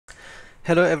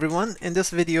Hello everyone, in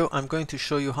this video I'm going to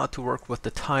show you how to work with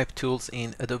the type tools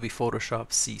in Adobe Photoshop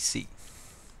CC.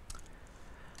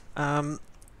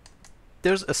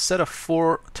 There's a set of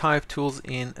 4 type tools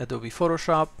in Adobe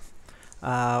Photoshop.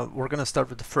 We're going to start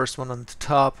with the first one on the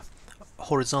top,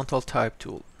 horizontal type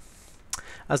tool.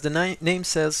 As the name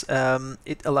says,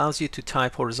 it allows you to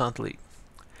type horizontally.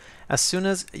 As soon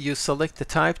as you select the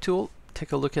type tool,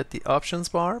 take a look at the options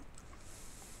bar.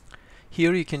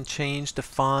 Here you can change the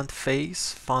font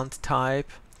face, font type,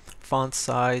 font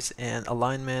size, and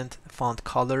alignment, font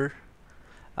color.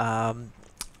 I'm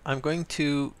going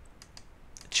to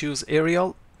choose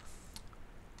Arial,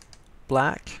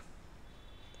 black.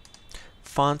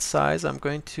 Font size, I'm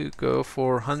going to go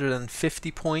for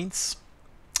 150 points.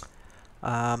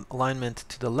 Alignment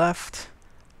to the left.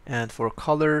 And for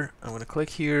color, I'm going to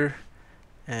click here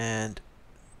and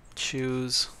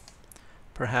choose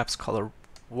perhaps color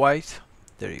white.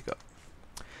 There you go.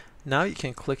 Now you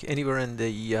can click anywhere in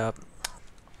the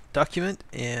document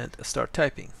and start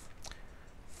typing.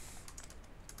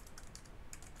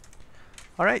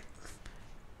 Alright,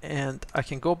 and I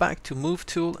can go back to move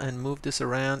tool and move this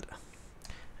around,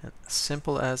 and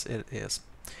simple as it is.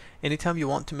 Anytime you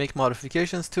want to make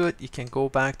modifications to it, you can go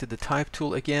back to the type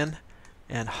tool again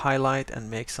and highlight and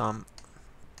make some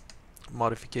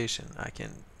modification.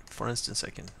 For instance,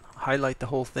 I can highlight the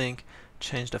whole thing,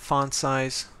 change the font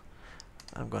size.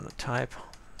 I'm going to type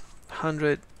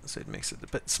 100 so it makes it a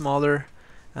bit smaller,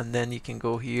 and then you can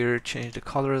go here, change the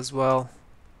color as well.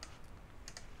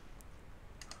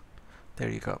 There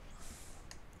you go.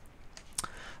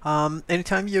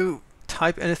 Anytime you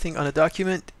type anything on a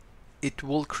document, it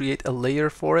will create a layer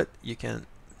for it. You can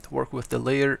work with the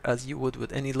layer as you would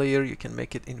with any layer. You can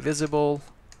make it invisible,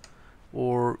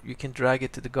 or you can drag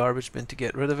it to the garbage bin to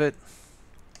get rid of it.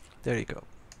 There you go.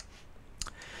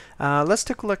 Let's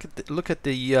take a look at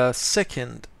the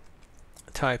second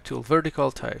type tool,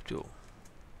 vertical type tool.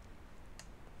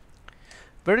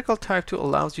 Vertical type tool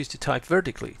allows you to type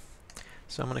vertically.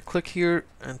 So I'm going to click here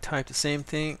and type the same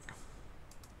thing.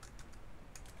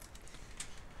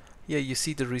 Yeah, you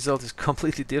see the result is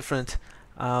completely different.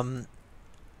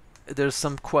 There's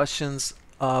some questions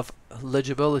of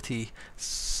legibility,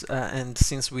 and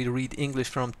since we read English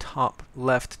from top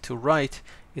left to right,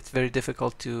 it's very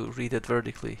difficult to read it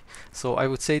vertically. So I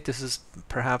would say this is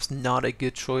perhaps not a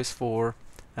good choice for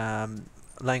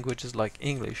languages like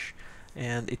English,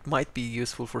 and it might be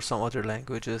useful for some other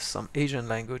languages, some Asian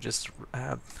languages,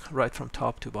 right from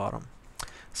top to bottom.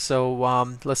 So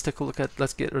let's take a look at,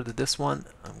 let's get rid of this one.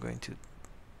 I'm going to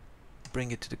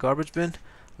bring it to the garbage bin.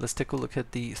 Let's take a look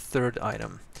at the third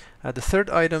item. The third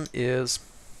item is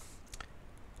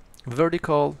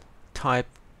vertical type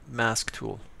mask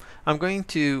tool. I'm going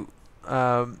to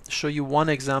show you one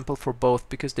example for both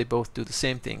because they both do the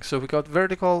same thing. So we got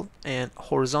vertical and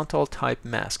horizontal type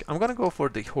mask. I'm going to go for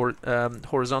the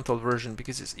horizontal version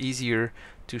because it's easier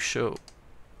to show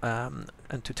and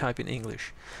to type in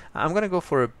English. I'm going to go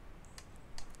for a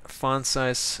font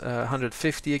size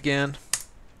 150 again.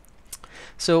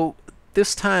 So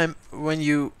this time when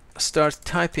you start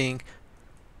typing,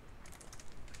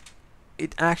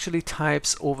 it actually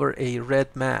types over a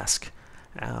red mask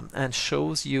and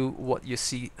shows you what you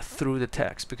see through the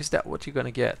text, because that's what you're going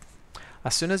to get.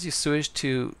 As soon as you switch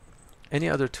to any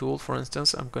other tool, for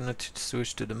instance, I'm going to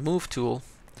switch to the move tool,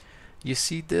 you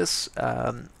see this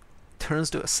turns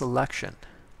to a selection.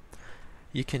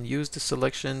 You can use the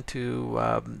selection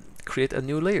to create a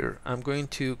new layer. I'm going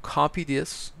to copy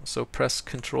this, so press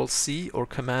Control C or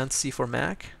Command C for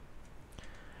Mac,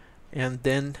 and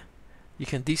then you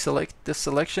can deselect this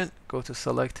selection, go to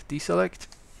Select, Deselect.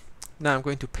 Now I'm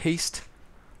going to paste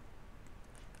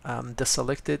the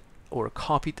selected or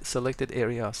copied selected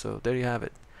area. So there you have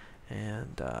it,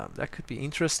 and that could be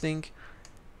interesting.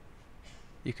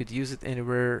 You could use it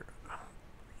anywhere,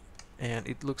 and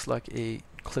it looks like a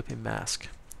clipping mask.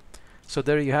 So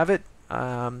there you have it,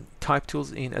 type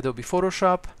tools in Adobe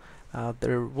Photoshop.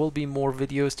 There will be more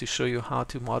videos to show you how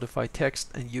to modify text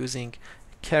and using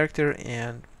character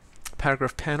and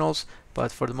paragraph panels,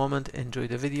 but for the moment, enjoy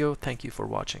the video. Thank you for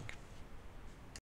watching.